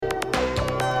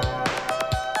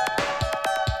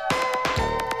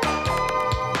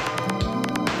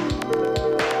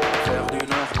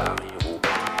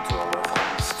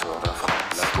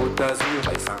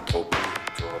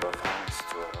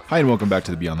Hi, and welcome back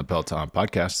to the Beyond the Peloton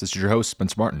podcast. This is your host,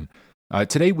 Spencer Martin.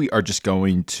 Today, we are just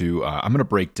going to, I'm going to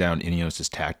break down Ineos'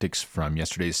 tactics from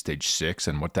yesterday's Stage 6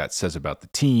 and what that says about the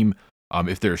team,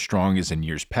 if they're as strong as in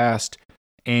years past,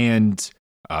 and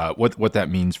what that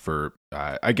means for,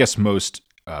 I guess, most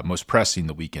pressing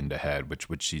the weekend ahead,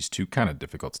 which these two kind of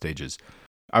difficult stages.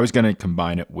 I was going to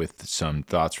combine it with some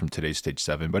thoughts from today's Stage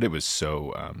 7, but it was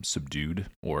so subdued,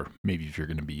 or maybe if you're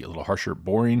going to be a little harsher,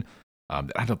 boring.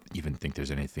 I don't even think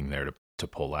there's anything there to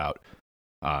pull out.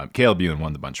 Caleb Ewan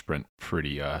won the bunch sprint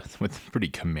with pretty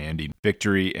commanding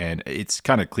victory, and it's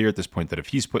kind of clear at this point that if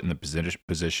he's put in the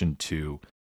position to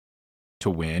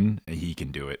win, he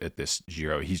can do it at this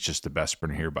Giro. He's just the best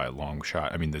sprinter here by a long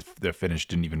shot. I mean, the finish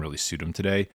didn't even really suit him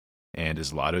today, and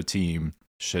his Lotto team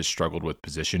has struggled with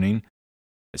positioning,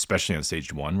 especially on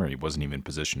Stage 1 where he wasn't even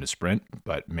positioned to sprint.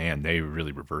 But man, they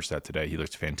really reversed that today. He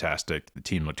looked fantastic. The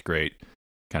team looked great.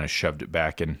 Kind of shoved it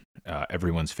back in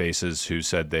everyone's faces who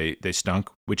said they stunk,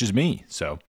 which is me.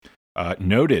 So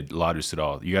noted, Lotto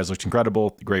Soudal. You guys looked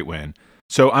incredible. Great win.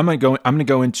 So I'm gonna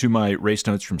go into my race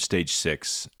notes from Stage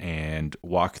 6 and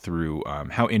walk through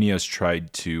how Ineos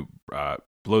tried to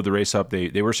blow the race up.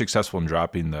 They were successful in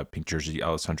dropping the pink jersey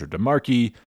Alessandro De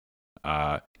Marchi,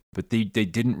 but they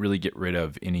didn't really get rid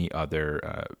of any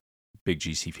other big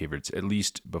GC favorites, at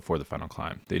least before the final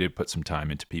climb. They did put some time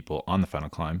into people on the final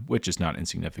climb, which is not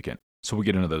insignificant. So we'll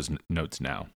get into those notes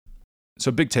now.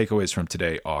 So big takeaways from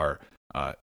today are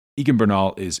Egan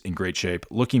Bernal is in great shape,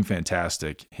 looking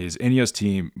fantastic. His Ineos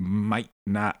team might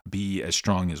not be as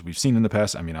strong as we've seen in the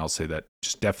past. I mean, I'll say that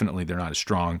just definitely they're not as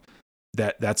strong.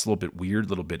 That's a little bit weird, a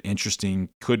little bit interesting,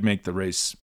 could make the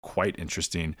race quite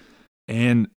interesting.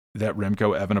 And that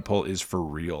Remco Evenepoel is for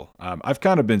real. I've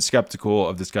kind of been skeptical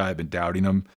of this guy. I've been doubting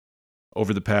him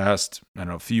over the past,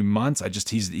 few months.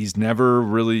 He's never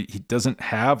really, he doesn't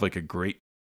have like a great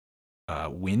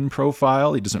win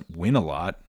profile. He doesn't win a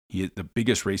lot. The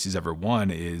biggest race he's ever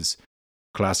won is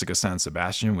Classica San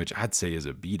Sebastian, which I'd say is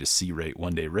a B to C rate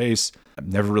one-day race. I've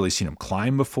never really seen him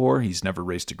climb before. He's never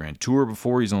raced a Grand Tour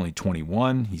before. He's only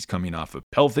 21. He's coming off a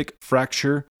pelvic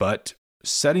fracture, but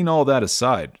setting all that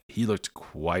aside, he looked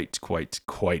quite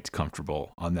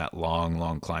comfortable on that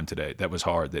long climb today. That was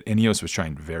hard. That Ineos was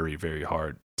trying very, very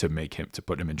hard to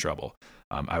put him in trouble.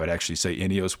 I would actually say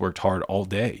Ineos worked hard all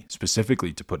day,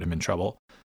 specifically to put him in trouble,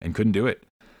 and couldn't do it.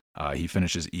 He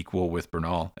finishes equal with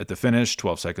Bernal at the finish,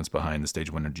 12 seconds behind the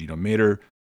stage winner Gino Mader.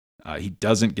 He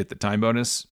doesn't get the time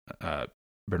bonus.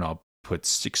 Bernal puts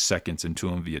 6 seconds into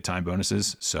him via time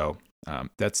bonuses, so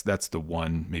that's the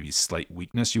one maybe slight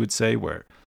weakness you would say, where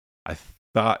I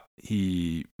thought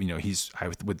I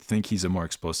would think he's a more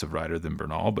explosive rider than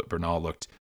Bernal, but Bernal looked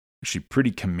actually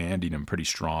pretty commanding and pretty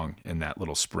strong in that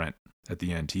little sprint at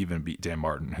the end to even beat Dan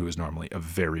Martin, who is normally a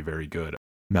very, very good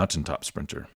mountaintop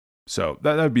sprinter. So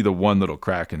that would be the one little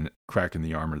crack in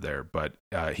the armor there, but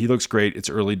he looks great. It's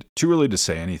too early to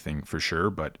say anything for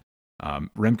sure, but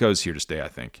Remco's here to stay. I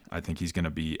think he's going to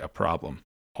be a problem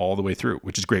all the way through,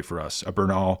 which is great for us. A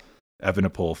Bernal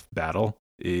Evenepoel battle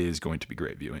is going to be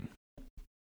great viewing.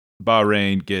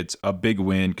 Bahrain gets a big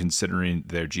win considering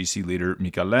their GC leader,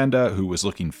 Mikel Landa, who was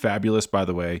looking fabulous, by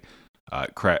the way,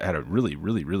 had a really,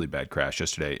 really, really bad crash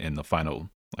yesterday in the final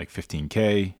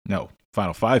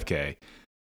final 5K.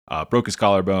 Broke his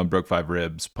collarbone, broke 5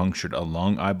 ribs, punctured a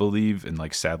lung, I believe,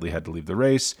 and sadly had to leave the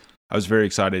race. I was very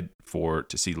excited to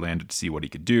see Landa, to see what he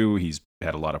could do. He's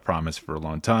had a lot of promise for a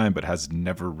long time, but has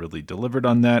never really delivered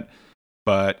on that.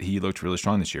 But he looked really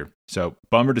strong this year. So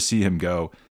bummer to see him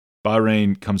go.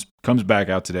 Bahrain comes back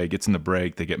out today, gets in the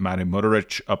break. They get Matej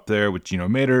Mohoric up there with Gino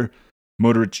Mader.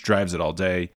 Mohoric drives it all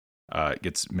day,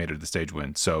 gets Mader the stage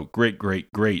win. So great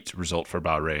result for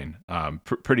Bahrain.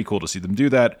 Pretty cool to see them do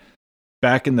that.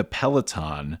 Back in the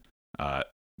peloton,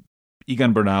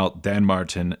 Egan Bernal, Dan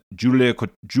Martin, Giulio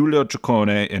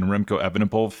Ciccone, and Remco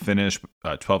Evenepoel finished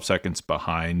 12 seconds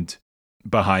behind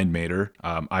Mader.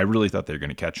 I really thought they were going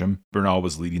to catch him. Bernal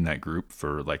was leading that group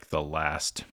for the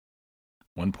last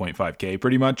 1.5K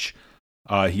pretty much.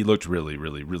 He looked really,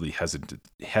 really, really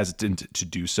hesitant to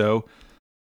do so.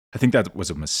 I think that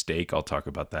was a mistake. I'll talk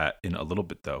about that in a little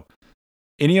bit though.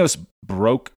 Ineos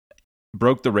broke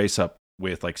the race up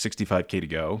with 65K to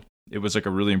go. It was a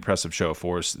really impressive show of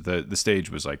force. The stage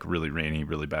was really rainy,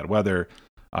 really bad weather.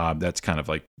 That's kind of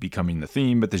becoming the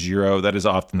theme, but the Giro, that is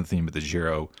often the theme of the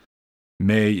Giro.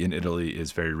 May in Italy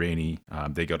is very rainy.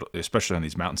 They go especially on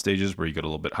these mountain stages where you get a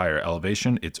little bit higher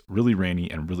elevation. It's really rainy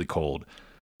and really cold.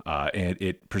 And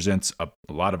it presents a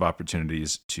lot of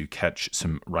opportunities to catch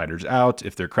some riders out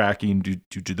if they're cracking due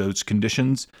to those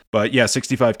conditions. But yeah,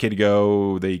 65K to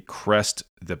go. They crest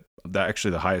the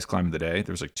the highest climb of the day.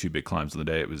 There was like 2 big climbs of the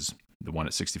day. It was the one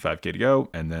at 65K to go,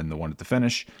 and then the one at the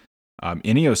finish.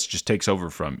 Ineos just takes over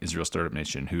from Israel Startup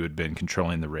Nation, who had been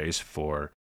controlling the race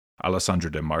for Alessandro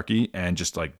De Marchi, and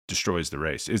just like destroys the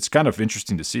race. It's kind of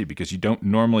interesting to see because you don't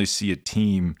normally see a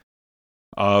team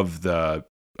of a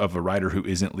rider who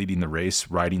isn't leading the race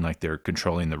riding like they're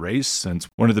controlling the race, since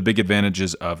one of the big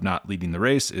advantages of not leading the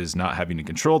race is not having to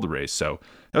control the race. So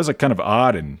that was like kind of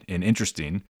odd and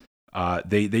interesting.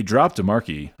 They dropped De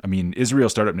Marchi. I mean, Israel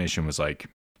Startup Nation was like,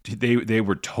 they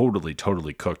were totally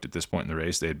cooked at this point in the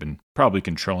race. They had been probably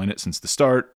controlling it since the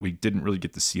start. We didn't really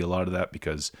get to see a lot of that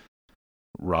because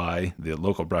Rai, the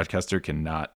local broadcaster,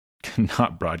 cannot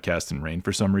broadcast in rain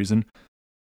for some reason.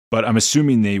 But I'm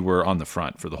assuming they were on the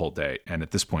front for the whole day, and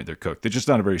at this point they're cooked. They're just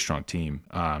not a very strong team.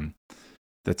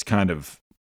 That's kind of,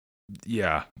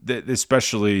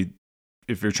 especially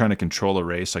if you're trying to control a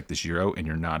race like this Giro and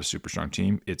you're not a super strong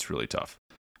team, it's really tough.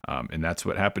 And that's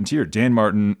what happened here. Dan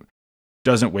Martin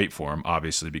doesn't wait for him,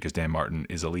 obviously, because Dan Martin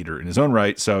is a leader in his own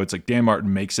right. So it's like Dan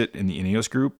Martin makes it in the Ineos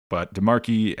group, but De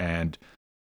Marchi and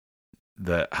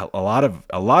a lot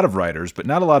of riders, but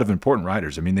not a lot of important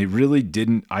riders. I mean, they really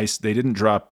didn't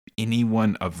drop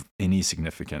anyone of any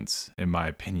significance, in my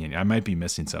opinion. I might be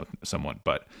missing someone,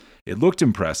 but it looked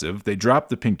impressive. They dropped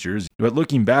the pink jersey, but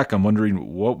looking back, I'm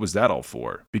wondering what was that all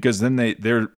for? Because then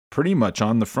they're pretty much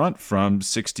on the front from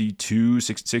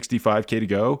 65K to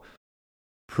go,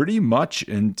 pretty much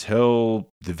until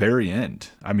the very end.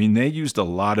 I mean, they used a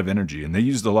lot of energy, and they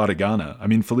used a lot of Ganna. I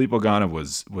mean, Filippo Ganna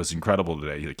was incredible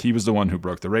today. Like, he was the one who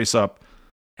broke the race up,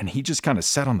 and he just kind of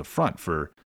sat on the front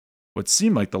for what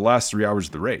seemed like the last 3 hours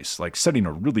of the race, like setting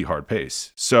a really hard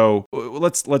pace. So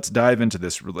let's dive into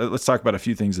this. Let's talk about a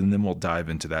few things, and then we'll dive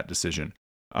into that decision.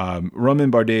 Romain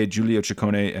Bardet, Giulio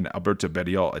Ciccone, and Alberto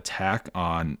Bettiol attack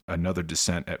on another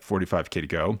descent at 45K to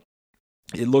go.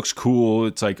 It looks cool.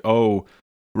 It's like, oh,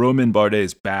 Romain Bardet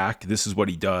is back. This is what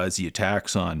he does. He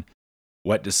attacks on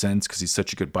wet descents because he's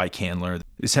such a good bike handler.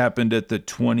 This happened at the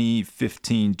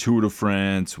 2015 Tour de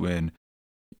France when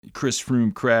Chris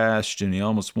Froome crashed and he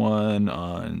almost won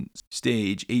on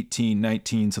stage 18,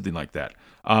 19, something like that.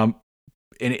 And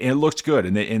it looked good.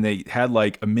 And they had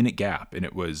like a minute gap, and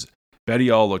it was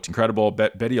Bettiol looked incredible.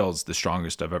 Bettiol's the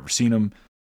strongest I've ever seen him.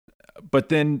 But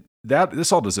then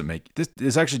this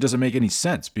actually doesn't make any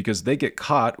sense because they get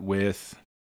caught with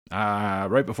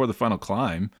right before the final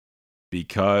climb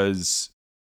because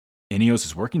Ineos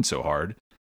is working so hard.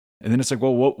 And then it's like,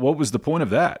 well, what was the point of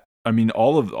that? I mean,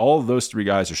 all of those 3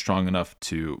 guys are strong enough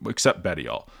to, except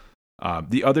Bettiol.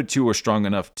 The other 2 are strong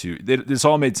enough to, this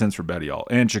all made sense for Bettiol.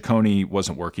 And Ciccone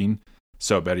wasn't working,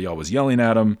 so Bettiol was yelling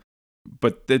at him.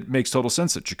 But it makes total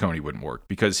sense that Ciccone wouldn't work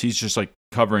because he's just like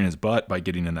covering his butt by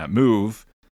getting in that move.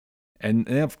 And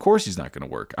of course he's not going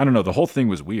to work. I don't know. The whole thing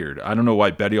was weird. I don't know why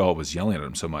Bettiol was yelling at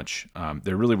him so much.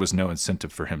 There really was no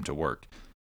incentive for him to work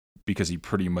because he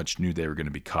pretty much knew they were going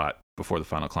to be caught before the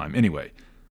final climb anyway.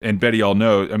 And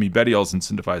Bettiol's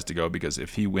incentivized to go because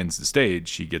if he wins the stage,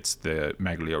 he gets the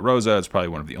Maglia Rosa. It's probably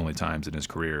one of the only times in his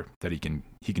career that he can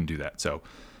do that. So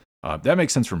that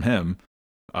makes sense from him.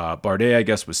 Bardet, I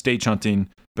guess, was stage hunting,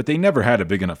 but they never had a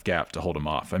big enough gap to hold him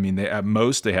off. I mean, at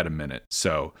most they had a minute.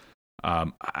 So I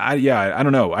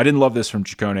don't know. I didn't love this from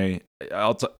Ciccone.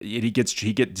 He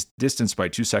gets distanced by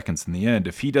 2 seconds in the end.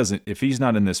 If he's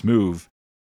not in this move,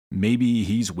 maybe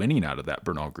he's winning out of that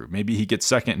Bernal group. Maybe he gets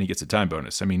second and he gets a time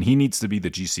bonus. I mean, he needs to be the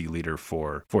GC leader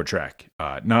for Trek,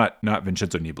 not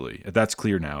Vincenzo Nibali. That's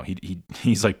clear now.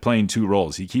 He's like playing 2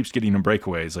 roles. He keeps getting them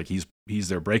breakaways. Like he's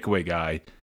their breakaway guy,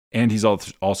 and he's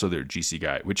also their GC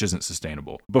guy, which isn't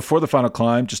sustainable. Before the final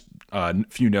climb, just a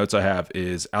few notes I have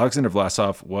is Alexander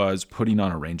Vlasov was putting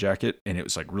on a rain jacket, and it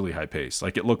was like really high pace.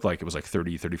 Like it looked like it was like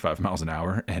 30, 35 miles an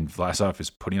hour, and Vlasov is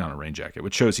putting on a rain jacket,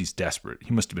 which shows he's desperate.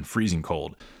 He must have been freezing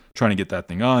cold trying to get that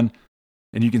thing on.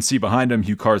 And you can see behind him,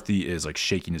 Hugh Carthy is like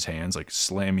shaking his hands, like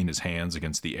slamming his hands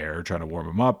against the air, trying to warm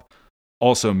him up.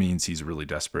 Also means he's really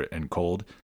desperate and cold.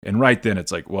 And right then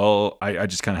it's like, well, I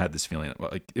just kind of had this feeling,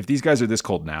 like if these guys are this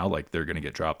cold now, like they're going to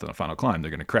get dropped on the final climb.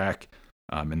 They're going to crack.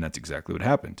 And that's exactly what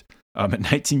happened. At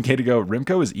 19K to go,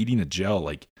 Remco is eating a gel,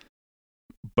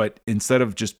 but instead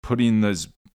of just putting his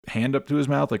hand up to his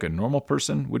mouth like a normal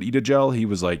person would eat a gel, he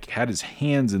was like, had his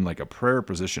hands in like a prayer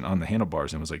position on the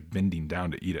handlebars and was like bending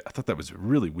down to eat it. I thought that was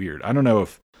really weird. I don't know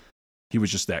if he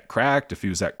was just that cracked, if he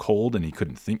was that cold and he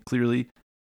couldn't think clearly,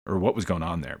 or what was going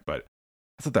on there, but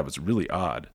I thought that was really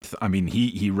odd. I mean,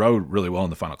 he rode really well in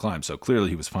the final climb, so clearly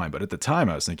he was fine. But at the time,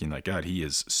 I was thinking, like, God, he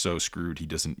is so screwed. He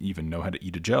doesn't even know how to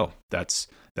eat a gel. That's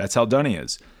how done he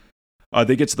is.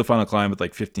 They get to the final climb with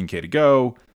like 15K to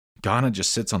go. Ganna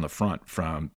just sits on the front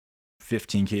from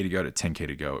 15K to go to 10K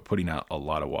to go, putting out a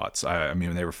lot of watts. I mean,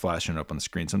 when they were flashing it up on the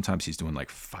screen, sometimes he's doing like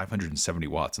 570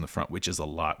 watts in the front, which is a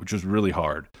lot, which was really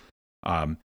hard.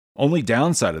 Only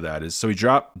downside of that is, so he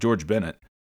dropped George Bennett.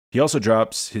 He also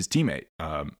drops his teammate,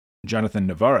 Jonathan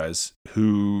Navarez,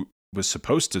 who was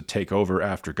supposed to take over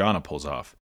after Ghana pulls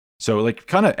off. So like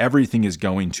kind of everything is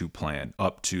going to plan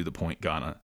up to the point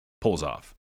Ghana pulls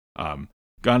off.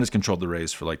 Ghana's controlled the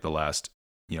race for like the last,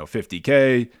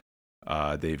 50K.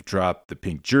 They've dropped the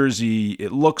pink jersey.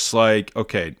 It looks like,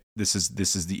 okay, this is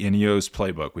the Ineos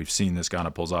playbook. We've seen this.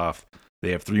 Ghana pulls off.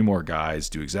 They have 3 more guys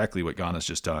do exactly what Ghana's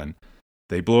just done.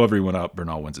 They blow everyone up.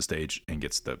 Bernal wins the stage and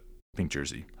gets the pink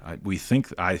jersey.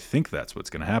 I think that's what's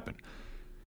going to happen.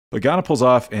 But Ghana pulls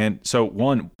off, and so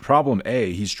problem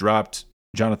A, he's dropped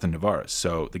Jonathan Navarez.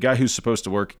 So the guy who's supposed to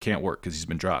work can't work because he's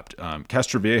been dropped.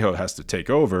 Castroviejo has to take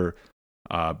over,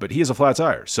 but he has a flat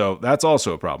tire. So that's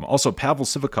also a problem. Also, Pavel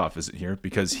Sivakov isn't here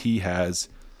because he has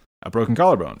a broken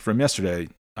collarbone from yesterday,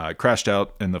 crashed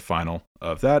out in the final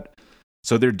of that.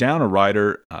 So they're down a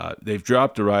rider. They've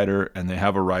dropped a rider, and they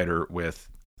have a rider with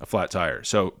a flat tire.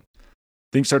 So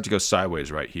things start to go sideways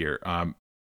right here.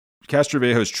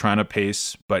 Castroviejo is trying to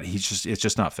pace, but it's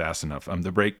just not fast enough.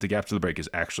 The gap to the break is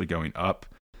actually going up.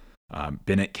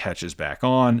 Bennett catches back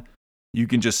on. You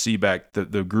can just see back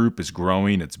the group is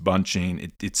growing. It's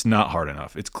bunching. It's not hard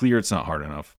enough. It's clear it's not hard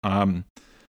enough.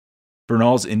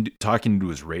 Bernal's talking to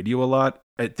his radio a lot.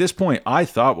 At this point, I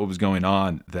thought what was going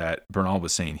on that Bernal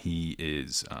was saying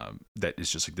that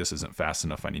it's just like, this isn't fast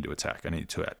enough. I need to attack. I need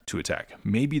to attack.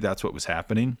 Maybe that's what was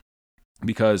happening,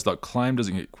 because the climb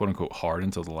doesn't get quote unquote hard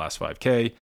until the last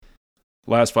 5K.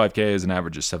 Last 5K is an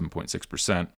average of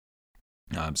 7.6%.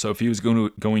 So if he was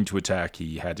going to attack,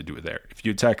 he had to do it there. If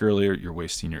you attack earlier, you're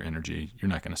wasting your energy. You're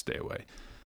not going to stay away.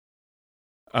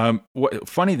 What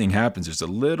funny thing happens, there's a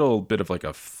little bit of like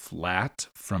a flat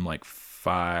from like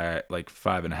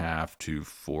 5.5 to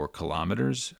 4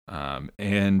 kilometers.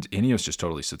 And Ineos just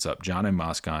totally sits up. John and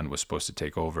Moscon was supposed to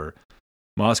take over.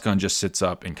 Moscon just sits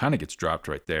up and kind of gets dropped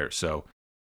right there. So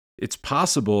it's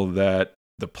possible that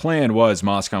the plan was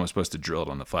Moscon was supposed to drill it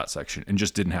on the flat section and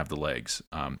just didn't have the legs.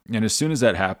 And as soon as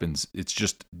that happens, it's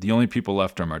just the only people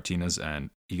left are Martinez and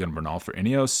Egan Bernal for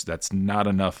Ineos. That's not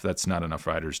enough. That's not enough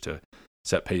riders to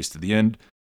set pace to the end.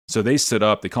 So they sit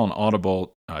up. They call an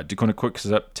audible. Deceuninck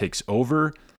Quickstep takes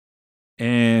over.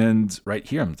 And right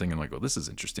here, I'm thinking like, well, this is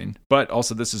interesting. But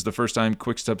also, this is the first time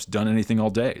Quickstep's done anything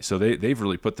all day. So they've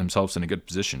really put themselves in a good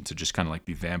position to just kind of like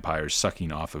be vampires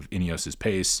sucking off of Ineos's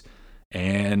pace.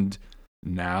 And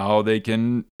now they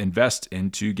can invest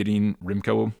into getting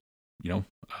Remco,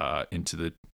 into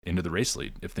the race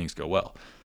lead if things go well.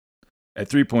 At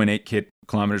 3.8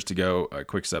 kilometers to go,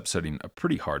 Quickstep setting a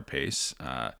pretty hard pace.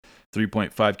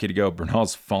 3.5K to go,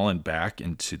 Bernal's fallen back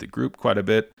into the group quite a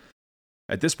bit.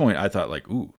 At this point, I thought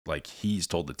like he's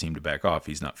told the team to back off.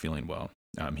 He's not feeling well.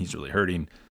 He's really hurting.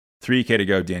 3K to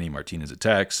go, Danny Martinez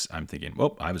attacks. I'm thinking,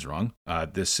 well, I was wrong.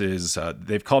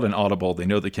 They've called an audible. They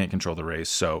know they can't control the race.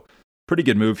 So pretty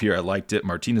good move here. I liked it.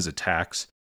 Martinez attacks.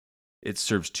 It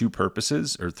serves 2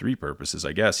 purposes, or 3 purposes,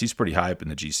 I guess. He's pretty high up in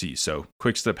the GC, so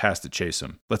Quickstep has to chase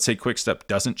him. Let's say Quickstep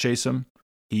doesn't chase him.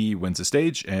 He wins the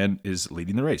stage and is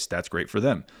leading the race. That's great for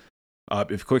them.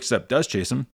 If Quickstep does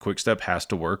chase him, Quickstep has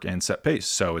to work and set pace.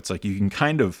 So it's like you can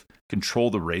kind of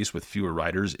control the race with fewer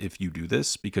riders if you do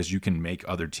this, because you can make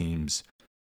other teams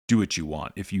do what you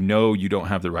want. If you know you don't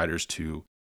have the riders to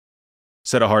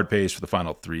set a hard pace for the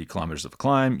final 3 kilometers of the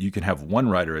climb, you can have one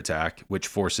rider attack, which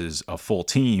forces a full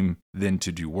team then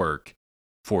to do work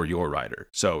for your rider.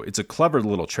 So it's a clever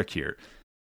little trick here.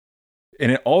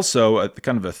 And it also,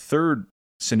 kind of a third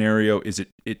scenario is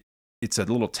it's a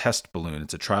little test balloon.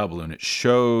 It's a trial balloon. It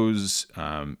shows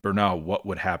Bernal what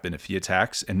would happen if he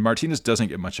attacks. And Martinez doesn't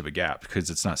get much of a gap because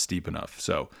it's not steep enough.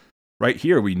 So right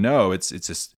here, we know it's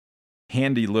this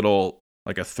handy little,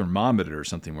 like a thermometer or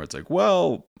something where it's like,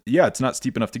 well, yeah, it's not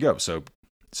steep enough to go. So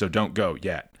don't go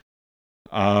yet.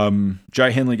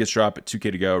 Jai Hindley gets dropped at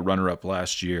 2K to go, runner up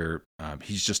last year.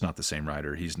 He's just not the same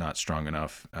rider. He's not strong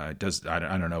enough. I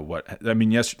don't know what, I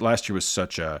mean, last year was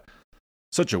such a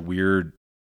weird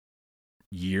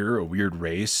year, a weird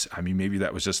race. I mean, maybe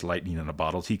that was just lightning in a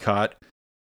bottle he caught.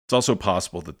 It's also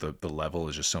possible that the level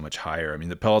is just so much higher. I mean,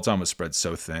 the peloton was spread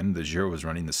so thin. The Giro was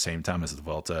running the same time as the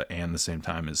Vuelta and the same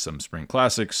time as some spring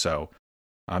classics. So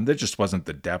there just wasn't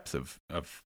the depth of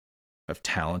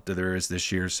talent that there is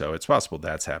this year. So it's possible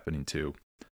that's happening too.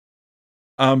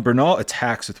 Bernal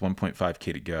attacks with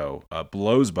 1.5K to go,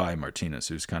 blows by Martinez,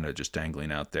 who's kind of just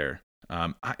dangling out there.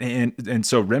 And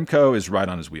so Remco is right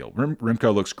on his wheel.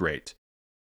 Remco looks great.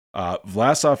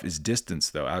 Vlasov is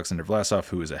distanced though. Alexander Vlasov,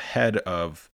 who is ahead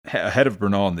of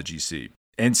Bernal in the GC.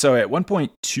 And so at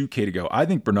 1.2K to go, I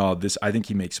think Bernal, I think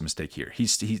he makes a mistake here.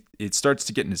 It starts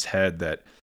to get in his head that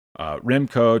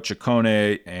Remco,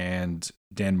 Ciccone, and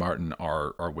Dan Martin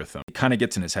are with him. It kind of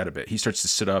gets in his head a bit. He starts to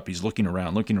sit up. He's looking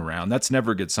around. That's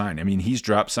never a good sign. I mean, he's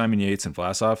dropped Simon Yates and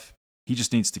Vlasov. He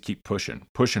just needs to keep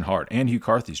pushing hard. And Hugh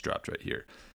Carthy's dropped right here.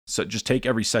 So just take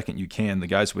every second you can. The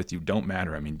guys with you don't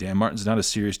matter. I mean, Dan Martin's not a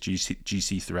serious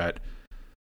GC threat.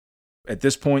 At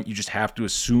this point, you just have to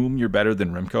assume you're better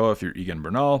than Remco if you're Egan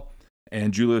Bernal.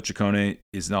 And Giulio Ciccone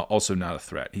is also not a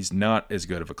threat. He's not as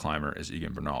good of a climber as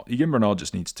Egan Bernal. Egan Bernal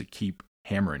just needs to keep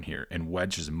hammering here and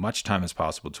wedge as much time as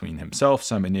possible between himself,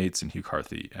 Simon Yates, and Hugh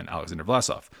Carthy and Alexander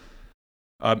Vlasov.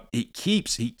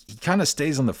 He kind of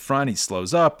stays on the front. He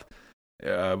slows up.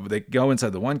 They go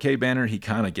inside the 1K banner. He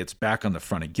kind of gets back on the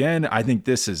front again. I think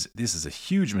this is a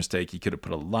huge mistake. He could have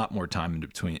put a lot more time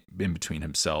in between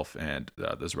himself and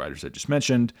those riders I just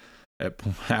mentioned. At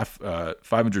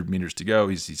 500 meters to go,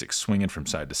 he's like swinging from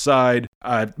side to side.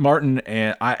 Martin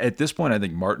at this point, I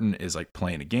think Martin is like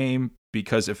playing a game,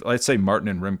 because if, let's say, Martin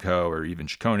and Remco or even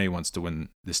Ciccone wants to win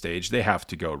the stage, they have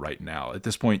to go right now. At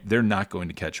this point, they're not going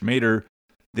to catch Mader.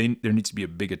 There needs to be a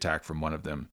big attack from one of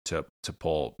them to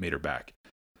pull Mader back.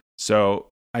 So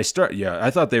I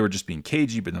thought they were just being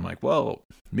cagey, but then I'm like, well,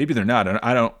 maybe they're not.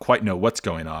 I don't quite know what's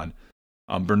going on.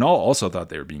 Bernal also thought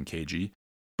they were being cagey,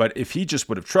 but if he just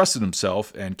would have trusted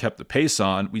himself and kept the pace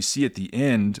on, we see at the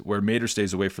end where Mader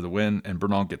stays away for the win and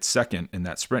Bernal gets second in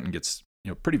that sprint and gets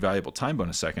pretty valuable time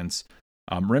bonus seconds.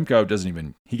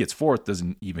 Remco he gets fourth,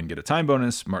 doesn't even get a time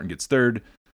bonus. Martin gets third.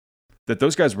 That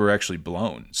those guys were actually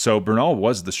blown. So Bernal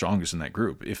was the strongest in that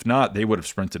group. If not, they would have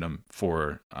sprinted him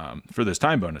for those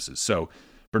time bonuses. So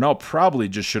Bernal probably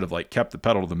just should have kept the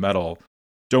pedal to the metal.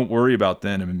 Don't worry about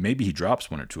then. I mean, maybe he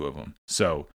drops one or two of them.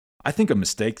 So I think a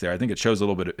mistake there. I think it shows a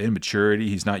little bit of immaturity.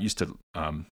 He's not used to,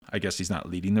 I guess he's not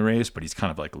leading the race, but he's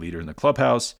kind of like a leader in the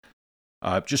clubhouse.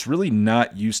 Just really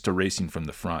not used to racing from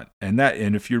the front. And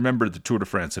if you remember the Tour de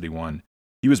France that he won,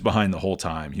 he was behind the whole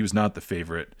time. He was not the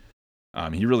favorite.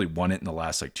 He really won it in the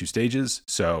last two stages.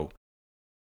 So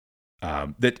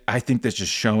that I think that's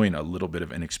just showing a little bit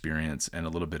of inexperience and a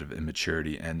little bit of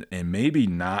immaturity, and maybe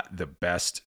not the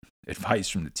best advice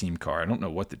from the team car. I don't know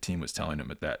what the team was telling him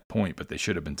at that point, but they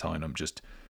should have been telling him, just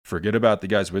forget about the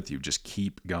guys with you. Just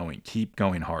keep going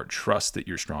hard. Trust that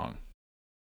you're strong.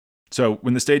 So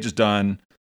when the stage is done,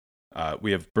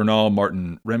 we have Bernal,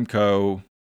 Martin, Remco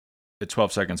at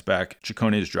 12 seconds back.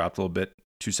 Ciccone has dropped a little bit,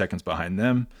 2 seconds behind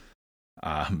them.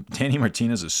 Danny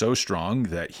Martinez is so strong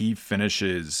that he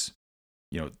finishes,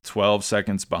 12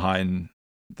 seconds behind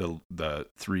the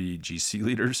three GC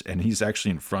leaders, and he's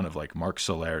actually in front of Marc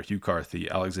Soler, Hugh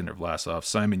Carthy, Alexander Vlasov,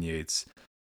 Simon Yates,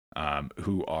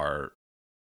 who are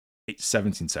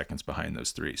 17 seconds behind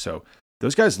those three. So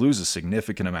those guys lose a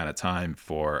significant amount of time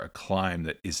for a climb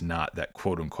that is not that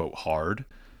quote unquote hard.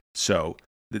 So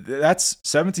that's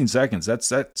 17 seconds.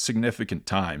 That's significant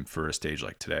time for a stage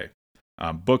like today.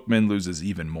 Bookman loses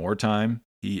even more time.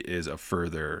 He is a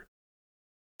further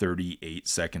 38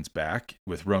 seconds back,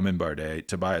 with Romain Bardet,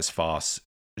 Tobias Foss,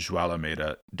 Joao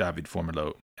Almeida, David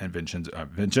Formolo, and Vincenzo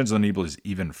Nibali is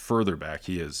even further back.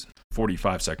 He is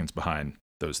 45 seconds behind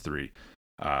those three.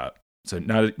 So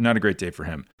not a great day for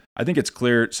him. I think it's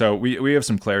clear. So we have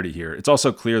some clarity here. It's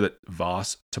also clear that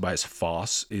Tobias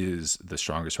Foss is the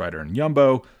strongest rider in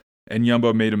Jumbo, and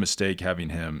Jumbo made a mistake having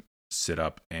him sit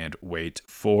up and wait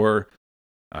for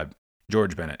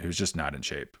George Bennett, who's just not in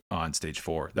shape on stage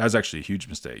 4. That was actually a huge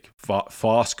mistake.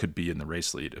 Foss could be in the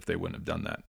race lead if they wouldn't have done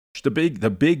that. The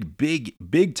big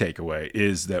takeaway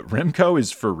is that Remco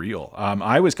is for real.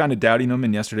 I was kind of doubting him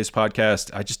in yesterday's podcast.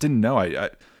 I just didn't know.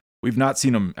 We've not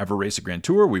seen him ever race a Grand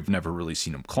Tour. We've never really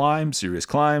seen him climb serious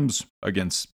climbs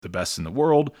against the best in the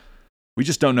world. We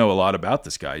just don't know a lot about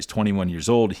this guy. He's 21 years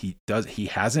old. He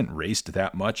hasn't raced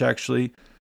that much, actually.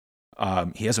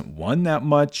 He hasn't won that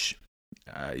much.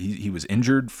 He was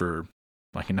injured for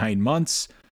 9 months.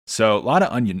 So a lot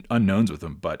of unknowns with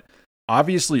him, but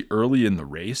obviously early in the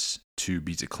race to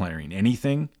be declaring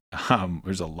anything,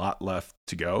 there's a lot left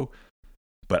to go.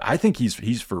 But I think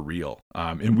he's for real.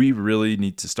 And we really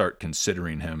need to start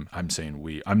considering him. I'm saying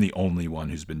we. I'm the only one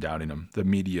who's been doubting him. The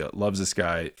media loves this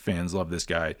guy. Fans love this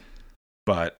guy.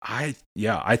 But I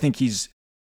think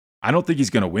I don't think he's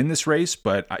going to win this race,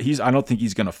 but I don't think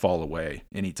he's going to fall away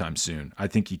anytime soon. I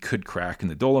think he could crack in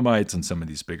the Dolomites on some of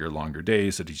these bigger, longer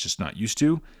days that he's just not used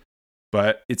to.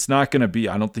 But it's not going to be,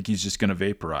 I don't think he's just going to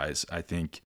vaporize. I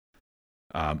think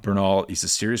Bernal, he's a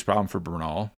serious problem for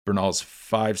Bernal. Bernal's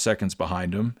 5 seconds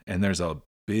behind him, and there's a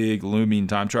big looming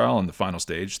time trial on the final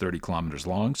stage, 30 kilometers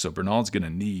long. So Bernal's going to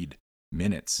need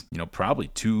minutes, probably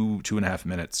 2.5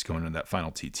 minutes going into that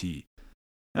final TT.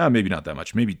 Maybe not that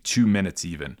much, maybe 2 minutes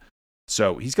even.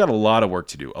 So he's got a lot of work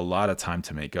to do, a lot of time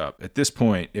to make up. At this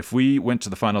point, if we went to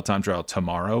the final time trial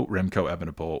tomorrow, Remco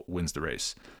Evenepoel wins the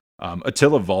race.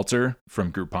 Attila Valter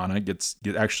from Groupama gets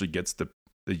the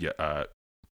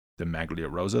Maglia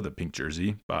Rosa, the pink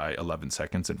jersey, by 11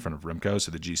 seconds in front of Remco.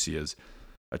 So the GC is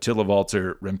Attila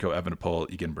Valter, Remco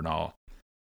Evenepoel, Egan Bernal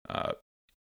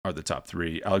are the top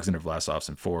three. Alexander Vlasov's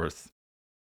in fourth.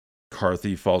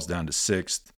 Carthy falls down to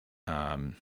sixth.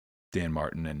 Dan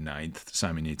Martin in ninth.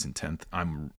 Simon Yates in 10th.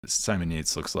 Simon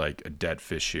Yates looks like a dead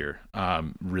fish here.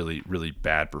 Really, really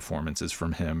bad performances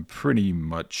from him. Pretty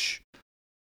much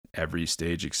every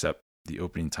stage except the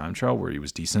opening time trial where he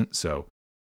was decent. So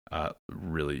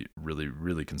really, really,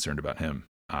 really concerned about him.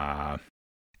 I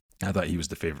thought he was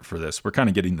the favorite for this. We're kind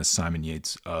of getting the Simon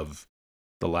Yates of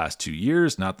the last 2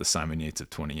 years, not the Simon Yates of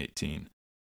 2018.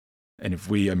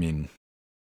 And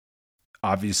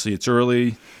obviously it's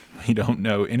early. We don't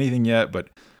know anything yet, but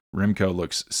Remco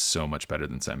looks so much better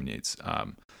than Simon Yates.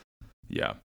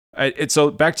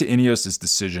 So back to Ineos'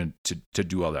 decision to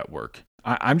do all that work.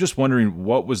 I'm just wondering,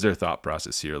 what was their thought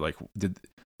process here? Like, did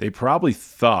they probably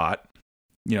thought,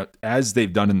 as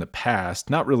they've done in the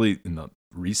past, not really in the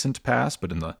recent past,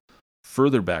 but in the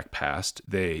further back past,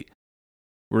 they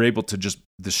were able to just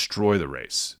destroy the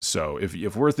race. So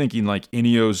if we're thinking like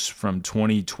Ineos from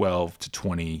 2012 to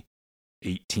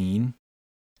 2018,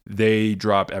 they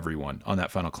drop everyone on that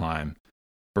final climb.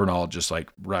 Bernal just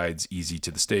like rides easy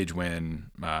to the stage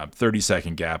win,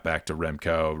 30-second gap back to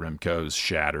Remco. Remco's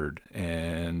shattered,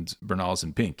 and Bernal's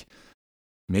in pink.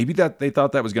 Maybe that they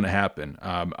thought that was going to happen.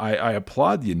 I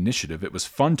applaud the initiative. It was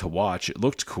fun to watch. It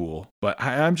looked cool, but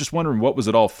I'm just wondering, what was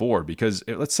it all for? Because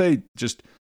let's say just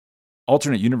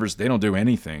alternate universe, they don't do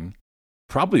anything.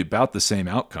 Probably about the same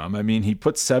outcome. I mean, he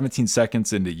put 17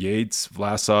 seconds into Yates,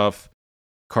 Vlasov,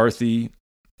 Carthy.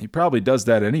 He probably does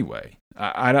that anyway.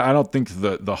 I don't think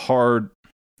the hard.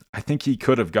 I think he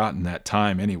could have gotten that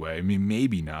time anyway. I mean,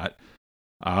 maybe not.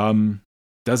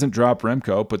 Doesn't drop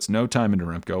Remco, puts no time into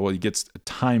Remco. Well, he gets a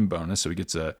time bonus, so he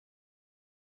gets a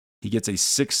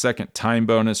 6-second time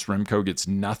bonus. Remco gets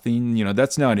nothing.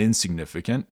 That's not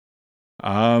insignificant.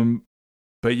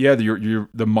 But yeah,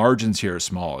 the margins here are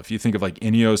small. If you think of like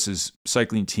Ineos'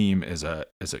 cycling team as a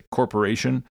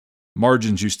corporation,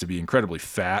 margins used to be incredibly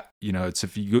fat. It's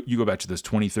if you go back to those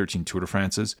 2013 Tour de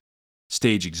France's,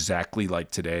 stage exactly like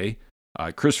today.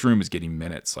 Chris Froome is getting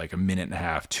minutes, like a minute and a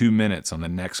half, 2 minutes on the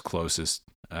next closest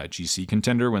GC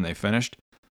contender when they finished.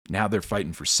 Now they're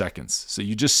fighting for seconds. So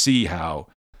you just see how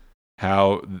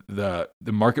the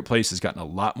marketplace has gotten a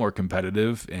lot more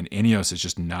competitive, and Ineos is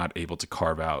just not able to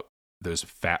carve out those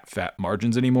fat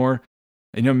margins anymore.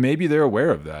 And maybe they're aware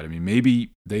of that. I mean,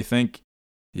 maybe they think,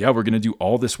 yeah, we're going to do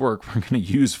all this work. We're going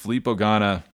to use Filippo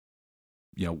Ganna,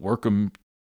 work him,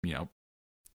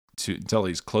 until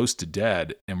he's close to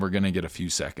dead, and we're going to get a few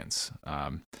seconds.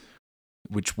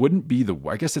 Which wouldn't be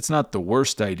I guess it's not the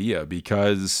worst idea,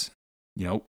 because,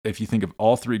 if you think of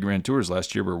all 3 Grand Tours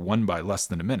last year were won by less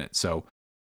than a minute. So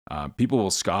people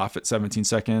will scoff at 17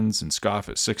 seconds and scoff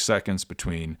at 6 seconds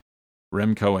between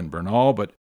Remco and Bernal,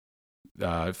 but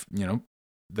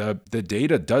the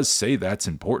data does say that's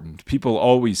important. People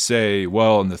always say,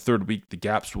 well, in the third week the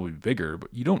gaps will be bigger,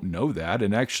 but you don't know that.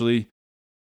 And actually,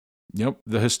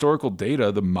 the historical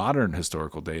data, the modern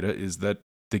historical data, is that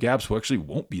the gaps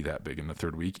won't be that big in the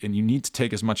third week, and you need to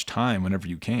take as much time whenever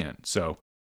you can. So,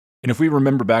 and if we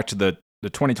remember back to the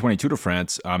 2020 Tour de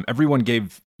France, everyone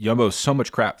gave Jumbo so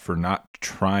much crap for not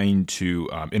trying to,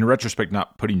 in retrospect,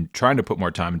 trying to put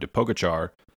more time into Pogačar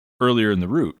earlier in the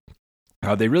route.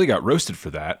 They really got roasted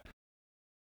for that.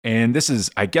 And this is,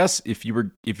 I guess, if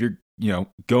you're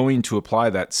going to apply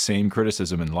that same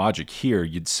criticism and logic here,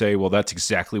 you'd say, well, that's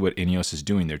exactly what Ineos is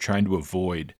doing. They're trying to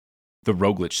avoid the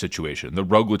Roglic situation, the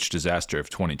Roglic disaster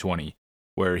of 2020,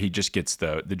 where he just gets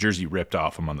the jersey ripped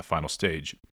off him on the final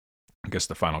stage. I guess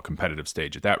the final competitive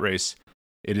stage at that race.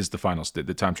 It is the final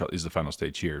the time trial is the final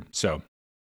stage here. So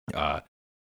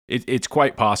it's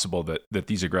quite possible that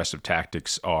these aggressive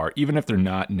tactics are, even if they're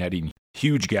not netting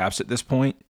huge gaps at this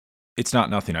point, it's not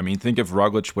nothing. I mean, think if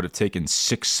Roglic would have taken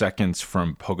 6 seconds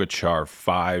from Pogačar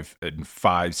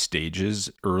 5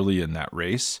 stages early in that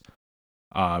race,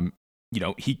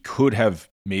 he could have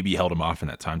maybe held him off in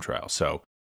that time trial. So,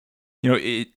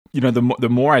 the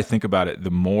more I think about it,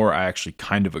 the more I actually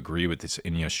kind of agree with this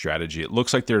Ineos strategy. It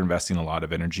looks like they're investing a lot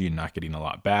of energy and not getting a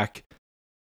lot back,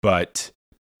 but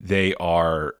they're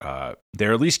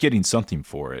at least getting something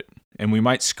for it. And we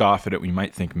might scoff at it. We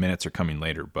might think minutes are coming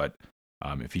later. But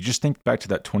if you just think back to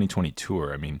that 2020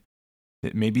 tour, I mean,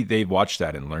 maybe they watched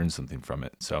that and learned something from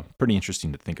it. So pretty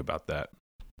interesting to think about that.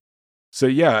 So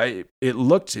yeah, it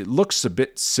looks a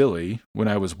bit silly when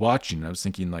I was watching. I was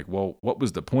thinking like, well, what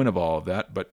was the point of all of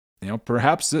that? But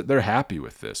perhaps they're happy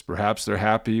with this. Perhaps they're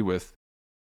happy with,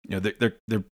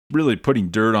 they're really putting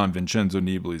dirt on Vincenzo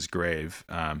Nibali's grave.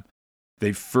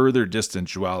 They further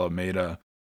distanced Joao Almeida,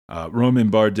 Romain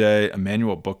Bardet,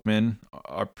 Emmanuel Buchmann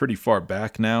are pretty far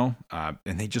back now,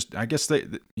 and I guess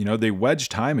they wedge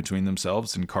time between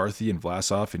themselves and Carthy and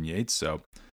Vlasov and Yates. So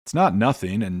it's not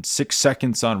nothing, and 6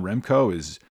 seconds on Remco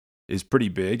is pretty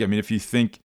big. I mean, if you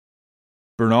think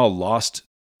Bernal lost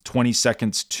 20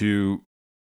 seconds to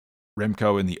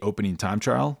Remco in the opening time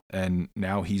trial, and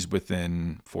now he's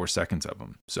within 4 seconds of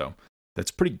him. So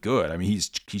that's pretty good. I mean, he's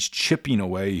chipping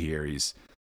away here. He's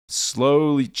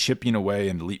slowly chipping away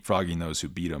and leapfrogging those who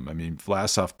beat him. I mean,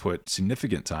 Vlasov put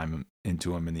significant time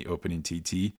into him in the opening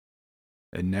TT,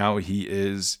 and now he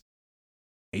is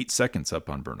 8 seconds up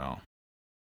on Bernal.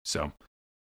 So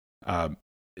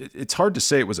it's hard to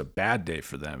say it was a bad day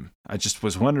for them. I was just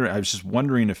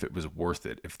wondering if it was worth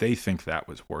it, if they think that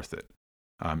was worth it.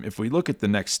 If we look at the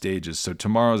next stages, so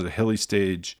tomorrow's a hilly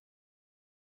stage.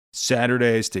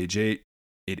 Saturday, stage 8,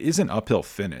 it is an uphill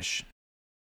finish,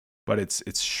 but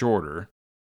it's shorter.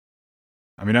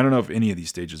 I mean, I don't know if any of these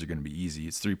stages are going to be easy.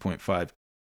 It's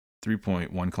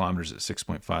 3.1 kilometers at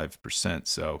 6.5%,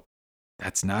 so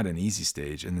that's not an easy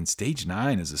stage. And then stage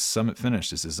 9 is a summit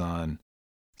finish. This is on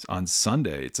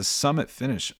Sunday. It's a summit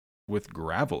finish with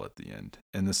gravel at the end.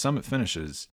 And the summit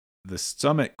finishes, the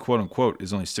summit, quote unquote,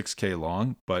 is only 6K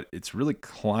long, but it's really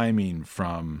climbing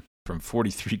from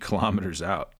 43 kilometers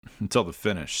out until the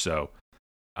finish. So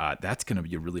that's going to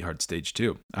be a really hard stage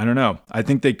too. I don't know. I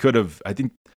think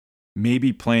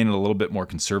maybe playing it a little bit more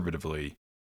conservatively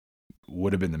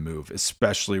would have been the move,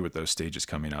 especially with those stages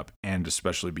coming up and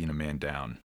especially being a man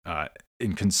down,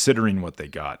 in considering what they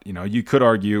got. You could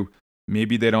argue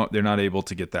maybe they're not able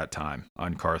to get that time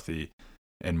on Carthy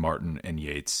and Martin and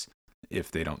Yates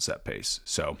if they don't set pace.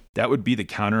 So that would be the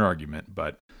counter argument,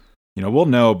 but we'll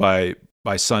know by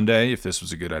Sunday if this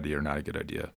was a good idea or not a good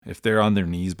idea. If they're on their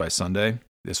knees by Sunday,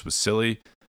 this was silly.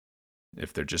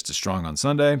 If they're just as strong on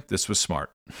Sunday, this was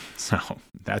smart. So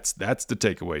that's the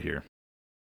takeaway here.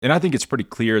 And I think it's pretty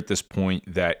clear at this point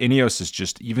that Ineos is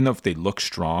just, even though if they look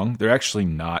strong, they're actually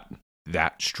not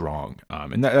that strong.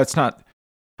 And that's not,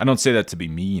 I don't say that to be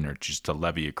mean or just to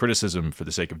levy a criticism for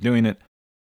the sake of doing it.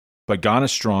 But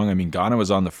Ghana's strong. I mean, Ghana was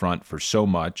on the front for so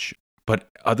much. But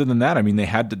other than that, I mean, they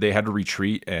had to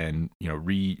retreat and,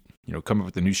 come up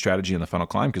with a new strategy on the final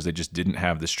climb because they just didn't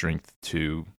have the strength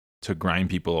to grind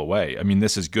people away. I mean,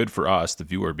 this is good for us, the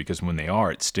viewer, because when they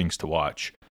are, it stinks to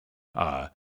watch.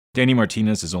 Danny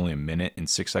Martinez is only a minute and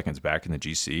 6 seconds back in the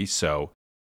GC. So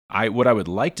what I would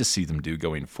like to see them do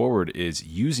going forward is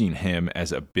using him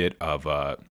as a bit of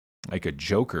a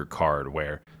joker card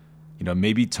where,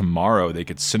 maybe tomorrow they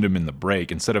could send him in the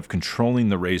break instead of controlling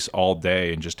the race all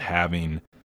day and just having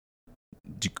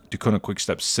Dakota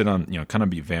Quickstep sit on, kind of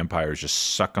be vampires, just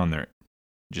sit on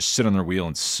their wheel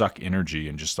and suck energy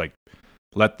and just like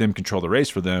let them control the race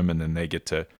for them. And then they get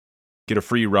to get a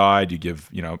free ride. You give,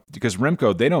 because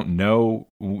Remco, they don't know.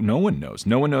 No one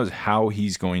knows how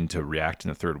he's going to react in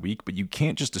the third week, but you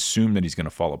can't just assume that he's going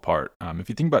to fall apart. If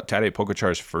you think about Tadej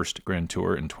Pogacar's first Grand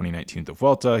Tour in 2019 at the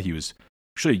Vuelta, he was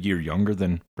actually a year younger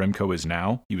than Remco is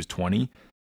now. He was 20.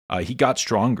 He got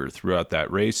stronger throughout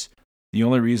that race. The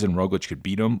only reason Roglic could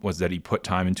beat him was that he put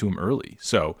time into him early.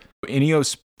 So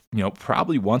Ineos,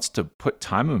 probably wants to put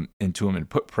time into him and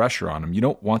put pressure on him. You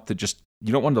don't want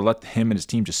to let him and his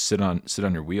team just sit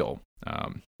on your wheel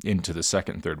into the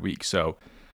second and third week. So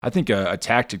I think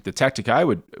the tactic I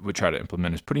would try to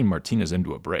implement is putting Martinez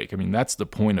into a break. I mean, that's the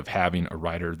point of having a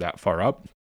rider that far up,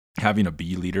 having a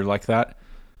B leader like that.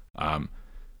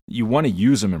 You want to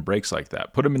use him in breaks like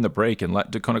that. Put him in the break and let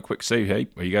Dakota Quick say, hey,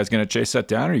 are you guys going to chase that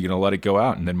down or are you going to let it go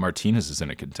out? And then Martinez is in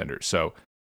a contender. So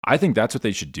I think that's what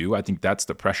they should do. I think that's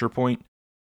the pressure point.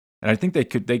 And I think they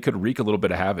could wreak a little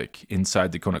bit of havoc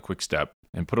inside Dakota Quickstep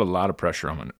and put a lot of pressure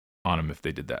on him if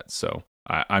they did that. So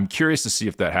I'm curious to see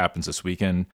if that happens this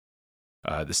weekend.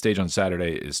 The stage on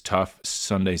Saturday is tough.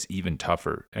 Sunday's even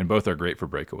tougher, and both are great for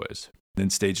breakaways. Then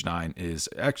stage 9 is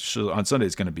actually on Sunday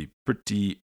is going to be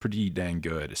pretty dang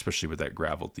good, especially with that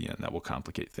gravel at the end. That will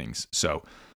complicate things. So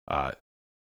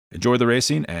enjoy the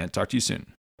racing and talk to you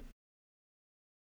soon.